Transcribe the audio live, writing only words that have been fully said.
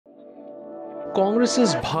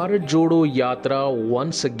Congress's Bharat Jodo Yatra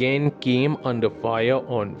once again came under fire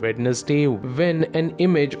on Wednesday when an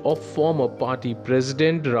image of former party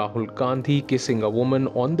president Rahul Gandhi kissing a woman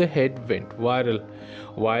on the head went viral.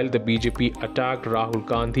 While the BJP attacked Rahul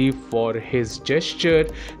Gandhi for his gesture,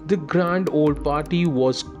 the grand old party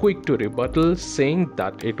was quick to rebuttal, saying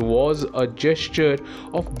that it was a gesture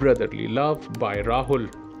of brotherly love by Rahul.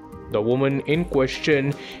 The woman in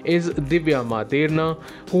question is Divya Maderna,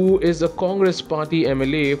 who is a Congress party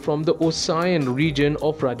MLA from the Oneindia region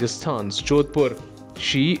of Rajasthan's Jodhpur.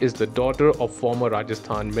 She is the daughter of former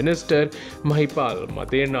Rajasthan Minister Mahipal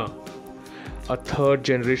Maderna. A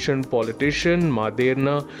third-generation politician,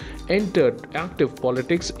 Maderna entered active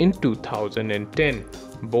politics in 2010.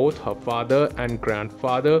 Both her father and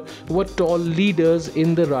grandfather were tall leaders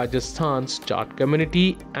in the Rajasthan's Jat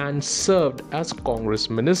community and served as Congress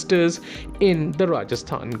ministers in the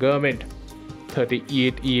Rajasthan government.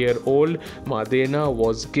 38-year-old Maderna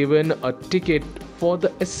was given a ticket for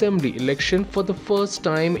the assembly election for the first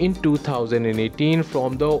time in 2018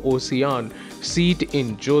 from the Oneindia seat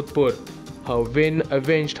in Jodhpur. Her win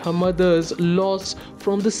avenged her mother's loss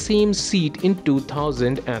from the same seat in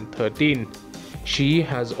 2013. She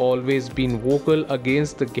has always been vocal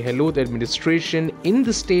against the Gehlot administration in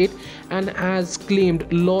the state and has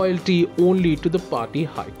claimed loyalty only to the party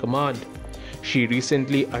high command. She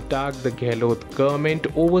recently attacked the Gehlot government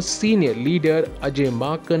over senior leader Ajay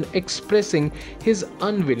Maken, expressing his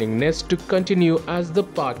unwillingness to continue as the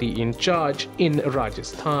party in charge in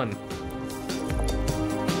Rajasthan.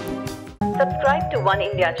 Subscribe to One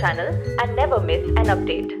India channel and never miss an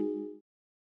update.